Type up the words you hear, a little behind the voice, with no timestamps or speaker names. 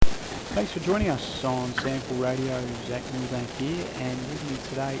Thanks for joining us on Sample Radio. Zach Milbank here, and with me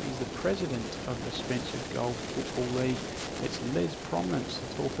today is the president of the Spencer Golf Football League. It's Les Prominence to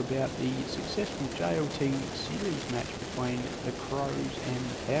talk about the successful JLT Series match between the Crows and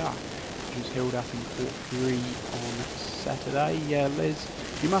the Power, which was held up in Port Pirie on Saturday. Les,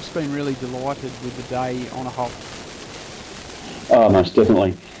 you must have been really delighted with the day on a whole. Oh, most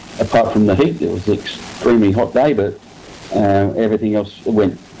definitely. Apart from the heat, it was an extremely hot day, but everything else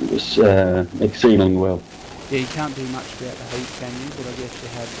went exceedingly well. Yeah, you can't do much about the heat, can you? But I guess you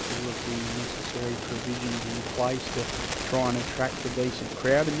had all of the necessary provisions in place to try and attract a decent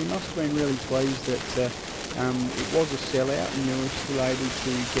crowd, and you must have been really pleased that it was a sellout and you were still able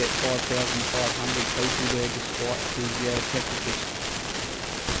to get 5,500 people there despite the temperatures.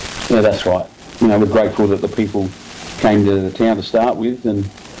 Yeah, that's right. We're grateful that the people came to the town to start with, and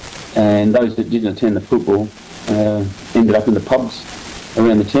those that didn't attend the football ended up in the pubs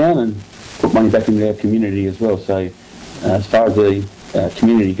around the town and put money back into our community as well. So as far as the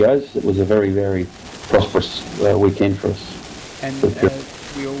community goes, it was a very, very prosperous weekend for us. And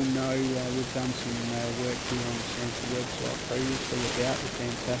we all know we've done some work here on the Sample website previously about the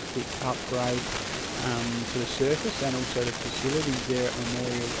fantastic upgrade to the surface and also the facilities there at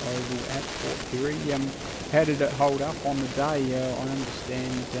Memorial Oval at Port Pirie. How did it hold up on the day? I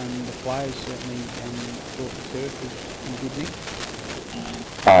understand the players certainly thought the turf was in good nick.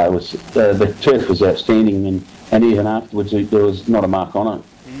 It was the turf was outstanding, and even afterwards there was not a mark on it.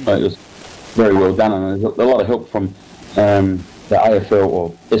 It was very well done, and there's a lot of help from the AFL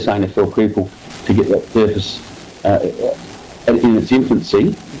or SANFL people to get that surface in its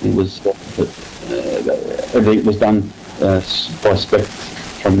infancy. It was everything was done by specs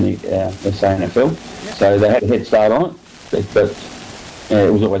from the SANFL, so they had a head start on it. But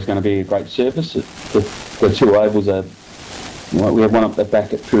it was always going to be a great surface. The two ovals are. We have one up the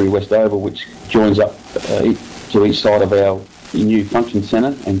back at Pirie West Oval, which joins up to each side of our new function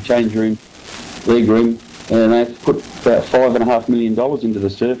centre and change room, league room, and they've put about $5.5 million into the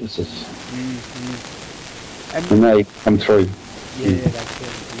surfaces. Mm-hmm. And they come through. Yeah, they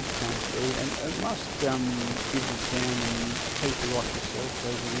certainly did come through, and it must give the town and people like yourself,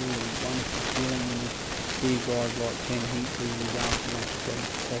 there's a really wonderful feeling when you hear guys like Ken Hinkley who's after match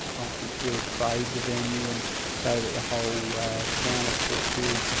press conference really praise the venue and say that the whole town of Port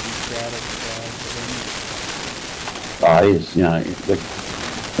Pirie should be proud of the venue. It is,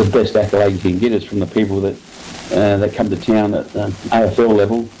 the best accolade you can get is from the people that come to town at AFL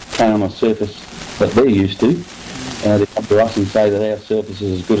level, playing on a surface that they're used to. They come to us and say that our surface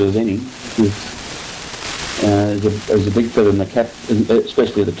is as good as any. There's a big feather in the cap,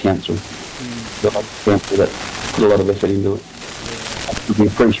 especially the council. The council that put a lot of effort into it. To be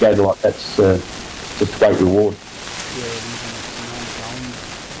appreciated like that's just a great reward. Yeah, it is, and it's an ongoing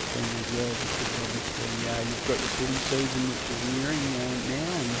thing as well, because obviously you've got your footy season which is nearing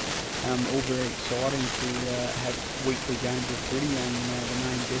now, and all very exciting to have weekly games of footy on the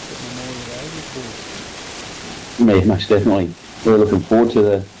main deck at Memorial Oval for us. Yeah, most definitely. We're looking forward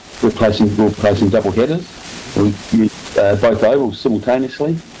to replacing double headers. We use both ovals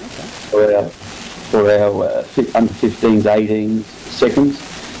simultaneously for our under 15s, 18s, seconds,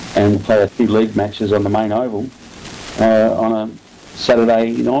 and we'll play our two league matches on the main oval on a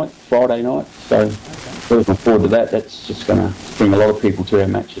Saturday night, Friday night. So we're looking forward to that. That's just going to bring a lot of people to our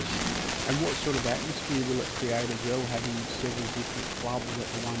matches. And what sort of atmosphere will it create as well, having several different clubs at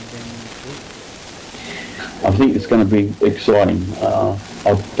the one venue too? I think it's going to be exciting.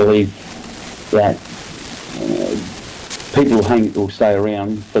 I believe that people will stay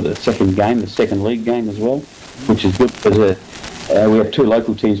around for the second game, the second league game as well, which is good because we have two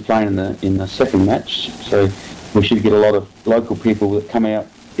local teams playing in the second match, so we should get a lot of local people that come out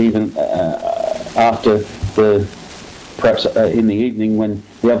even after perhaps in the evening when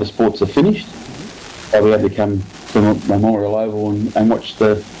the other sports are finished. They'll be able to come to Memorial Oval and watch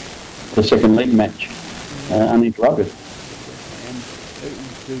the second league match uninterrupted. And it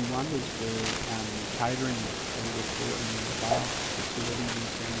will do wonders for catering for the sport and the bar facilities in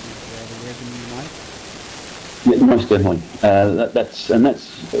terms of the revenue made. Yeah, most definitely. That's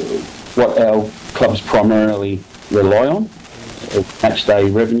what our clubs primarily rely on, match day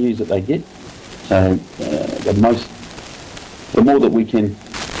revenues that they get. So the more that we can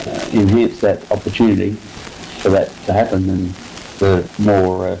enhance that opportunity for that to happen, then the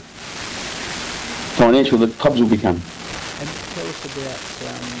more financial the clubs will become. And tell us about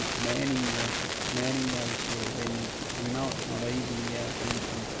manning those sort of venues. We know it's not easy being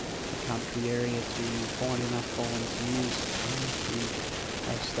from the country area to find enough volunteers to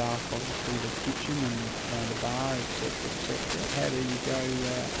have staff, obviously the kitchen and the bar, etc., etc. How do you go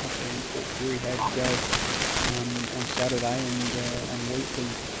up there and Fury, how'd you go on Saturday and weekly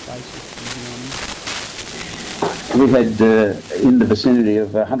basis from here on in? We had in the vicinity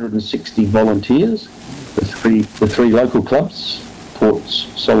of 160 volunteers. The three local clubs, Ports,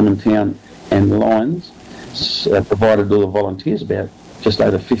 Solomon Town and Lions, provided all the volunteers, about just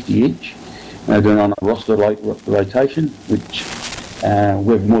over 50 each. They're doing on a roster rotation, which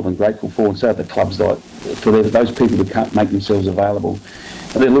we're more than grateful for, and so are the clubs, like for those people who can't make themselves available.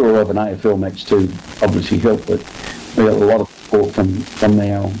 And the lure of an AFL match too obviously helped, but we got a lot of support from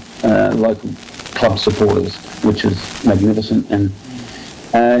our local club supporters, which is magnificent. And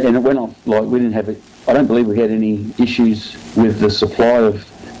it went off like we didn't have it. I don't believe we had any issues with the supply of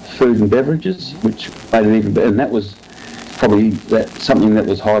food and beverages, which made it even better. And that was probably something that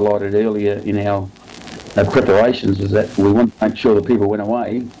was highlighted earlier in our preparations, was that we wanted to make sure that people went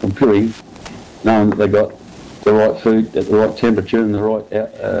away from Piri knowing that they got the right food at the right temperature and the right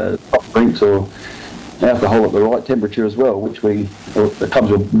soft drinks or alcohol at the right temperature as well, which the clubs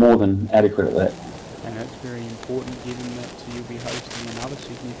were more than adequate at that. And that's very important, given that you'll be hosting another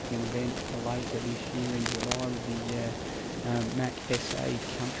significant event later this year in July with the MAC SA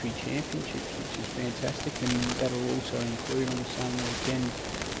Country Championships, which is fantastic, and that'll also include on the same weekend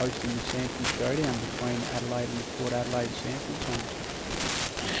hosting the Sample Showdown between Adelaide and the Port Adelaide Sample teams.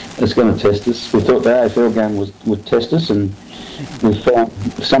 It's going to test us. We thought the AFL game would test us, and we found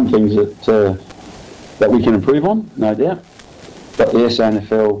some things that we can improve on, no doubt. But the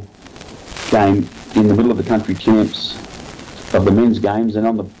SANFL game in the middle of the country champs of the men's games, and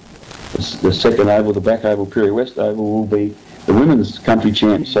on the second oval, the back oval, Piri West Oval, will be the women's country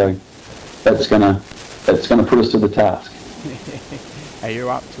champs. So that's going to put us to the task. Are you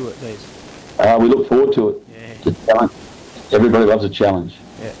up to it, Les? We look forward to it. Yeah. The challenge. Everybody loves a challenge.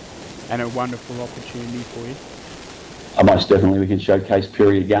 Yeah, and a wonderful opportunity for you. Most definitely, we can showcase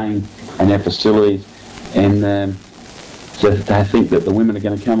Piri again and our facilities, and so I think that the women are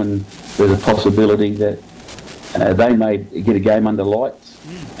going to come, and there's a possibility that they may get a game under lights.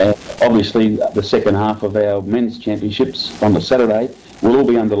 Obviously, the second half of our men's championships on the Saturday will all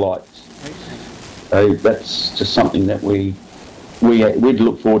be under lights. So that's just something that we'd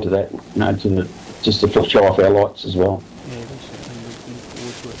look forward to that, just to show off our lights as well. Yeah, we're certainly looking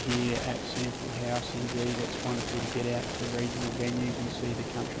forward to it here at Sample House. Indeed, it's wonderful to get out to regional venues and see the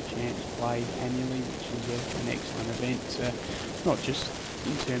country champs played annually, which is an excellent event, not just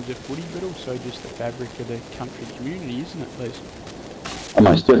in terms of footy, but also just the fabric of the country community, isn't it, Les?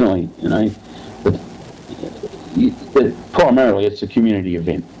 Most definitely, but primarily it's a community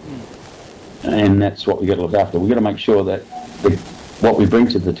event, and that's what we got to look after. We've got to make sure that what we bring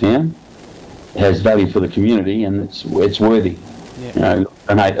to the town has value for the community, and it's worthy. Yeah.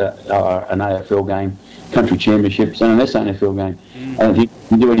 An AFL game, country championships, and an SANFL game. And if you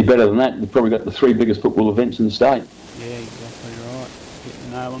can do any better than that, you've probably got the three biggest football events in the state. Yeah, exactly right. Hit the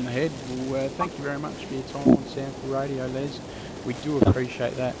nail on the head. Well, thank you very much for your time on Sample Radio, Les. We do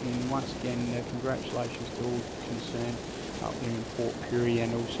appreciate that, and once again, congratulations to all concerned up there in Port Pirie,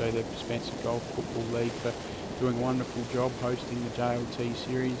 and also the Spencer Golf Football League for doing a wonderful job hosting the JLT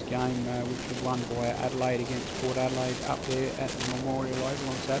Series game, which was won by Adelaide against Port Adelaide up there at the Memorial Oval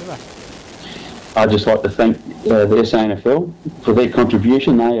on Saturday. I'd just like to thank the SANFL for their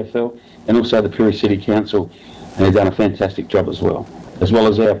contribution, the AFL, and also the Pirie City Council, and they've done a fantastic job as well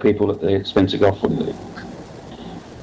as our people at the Spencer Golf Football League.